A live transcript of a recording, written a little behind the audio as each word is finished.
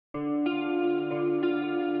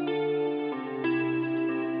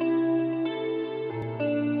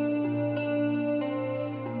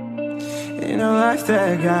In a life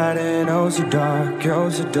that got it, oh so dark, oh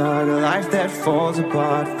so dark. A life that falls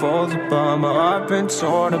apart, falls apart. My heart been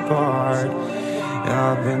torn apart,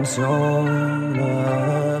 I've been torn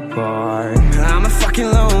apart. I'm a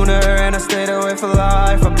fucking loner and I stayed away for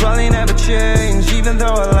life. I'll probably never change, even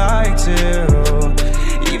though I like to.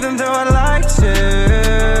 Even though I like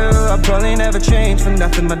to, I'll probably never change for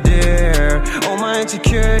nothing, my dear. All my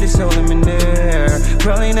insecurities holding me near.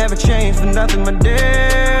 Probably never change for nothing, my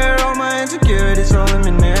dear. All my insecurities holding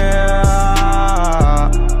me near.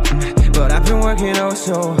 But I've been working oh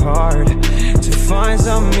so hard to find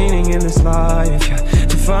some meaning in this life,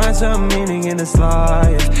 to find some meaning in this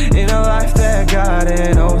life. In a life that got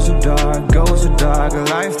it oh so dark, oh so dark. A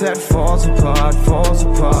life that falls apart, falls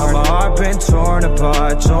apart. My heart been torn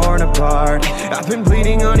apart, torn apart. I've been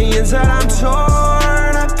bleeding on the inside, I'm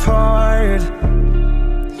torn apart.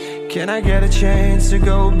 Can I get a chance to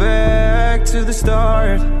go back to the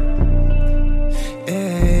start?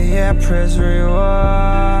 Yeah, press rewind.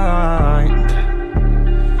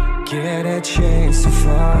 Get a chance to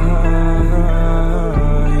find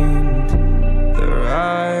the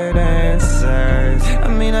right answers. I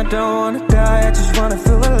mean, I don't wanna die, I just wanna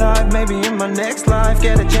feel alive. Maybe in my next life,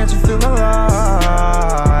 get a chance to feel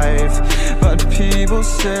alive. But people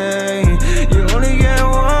say you only get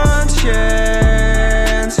one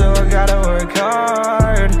chance, so I gotta work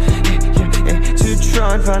hard, to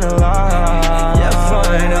try and find a light. Yeah,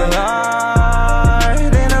 find a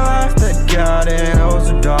light in a life that got it oh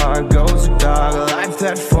so dark, oh so dark. A life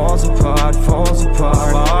that falls apart, falls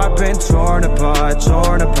apart. My heart been torn apart,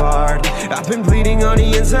 torn apart. I've been bleeding on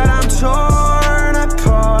the inside, I'm torn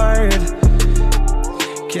apart.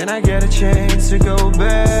 Can I get a chance to go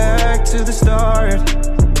back to the start?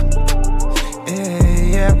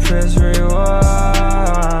 Yeah, press rewind.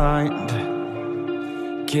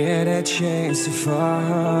 Get a chance to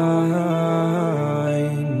find.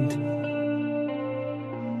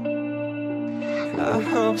 I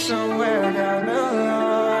hope somewhere down the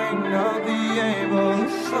line I'll be able to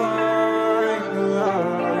find the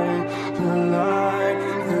light, the light,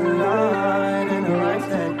 the light in a life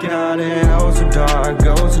that got it oh so dark,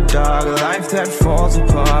 oh so dark. A life that falls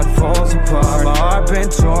apart, falls apart. My heart been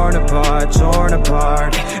torn apart, torn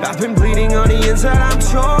apart. I've been bleeding on the inside, I'm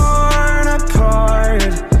torn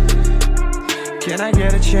apart. Can I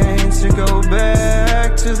get a chance to go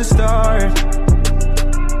back to the start?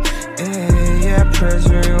 Yeah, press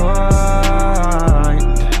rewind.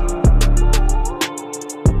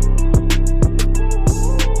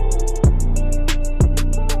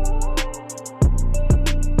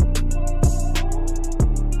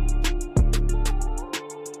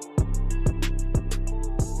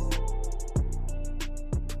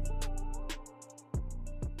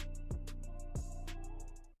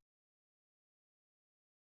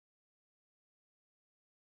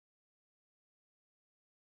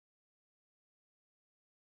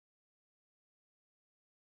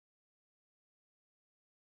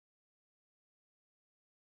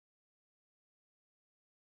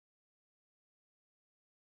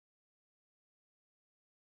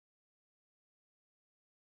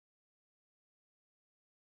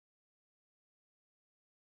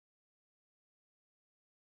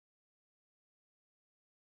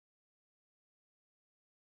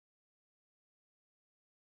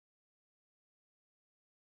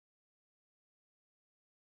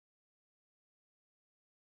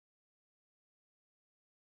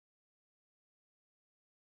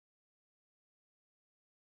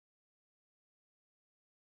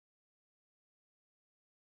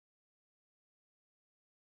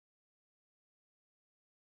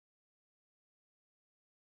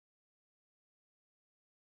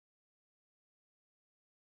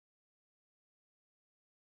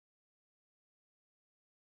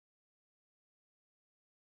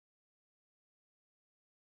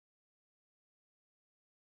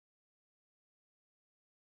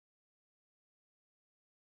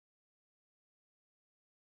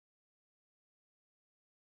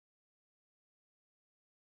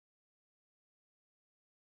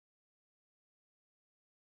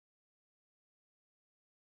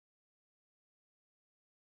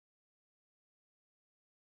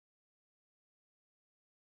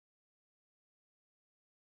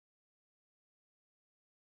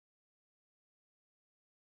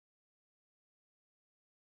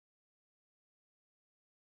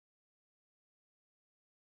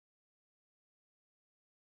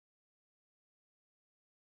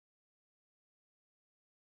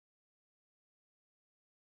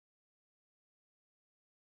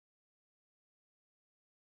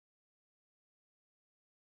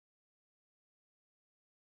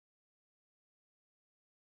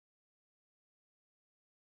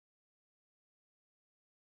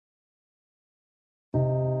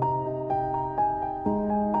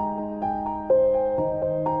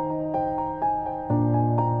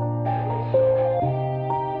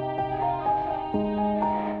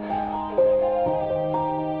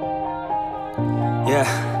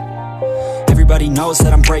 knows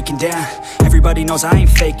that I'm breaking down. Everybody knows I ain't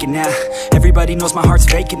faking now. Everybody knows my heart's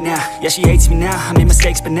vacant now. Yeah, she hates me now, I made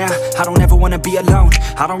mistakes, but now I don't ever wanna be alone.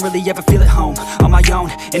 I don't really ever feel at home. On my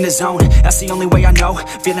own, in the zone, that's the only way I know.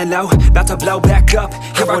 Feeling low, about to blow back up.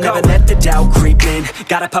 Here I won't ever let the doubt creep in.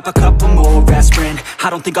 Gotta pop a couple more aspirin. I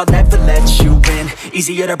don't think I'll ever let you in.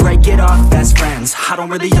 Easier to break it off as friends. I don't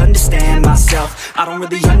really understand myself. I don't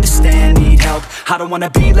really understand, need help. I don't wanna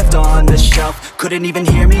be left on the shelf. Couldn't even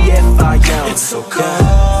hear me if I yelled. It's so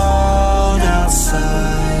cold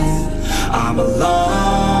outside, I'm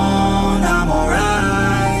alone, I'm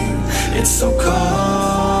alright. It's so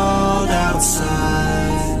cold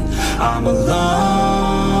outside, I'm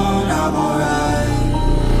alone, I'm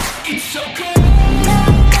alright. It's so cold.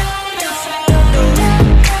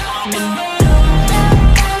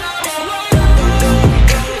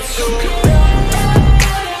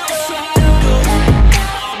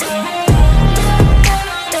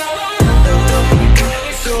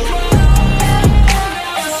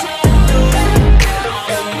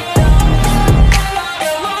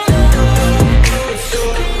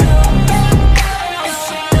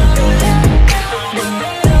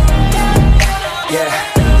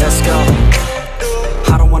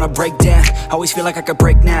 Break down, always feel like I could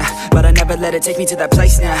break now, but I never let it take me to that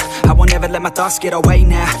place now. I won't ever let my thoughts get away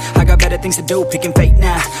now. I got better things to do, picking fate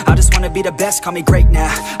now. I just wanna be the best, call me great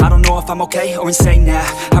now. I don't know if I'm okay or insane now.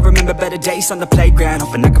 I remember better days on the playground,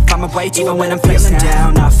 hoping I can find my way to even when I'm feeling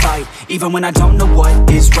down, I fight. Even when I don't know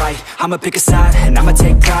what is right, I'ma pick a side and I'ma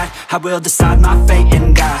take pride. I will decide my fate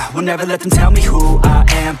and I will never let them tell me who I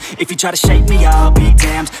am. If you try to shape me, I'll be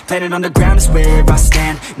damned. Planet on the ground is where I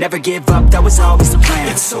stand. Never give up, that was always the plan.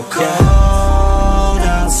 It's so cold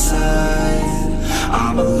outside,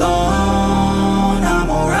 I'm alone, I'm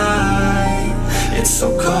alright. It's so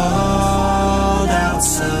cold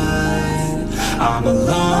outside, I'm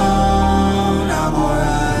alone.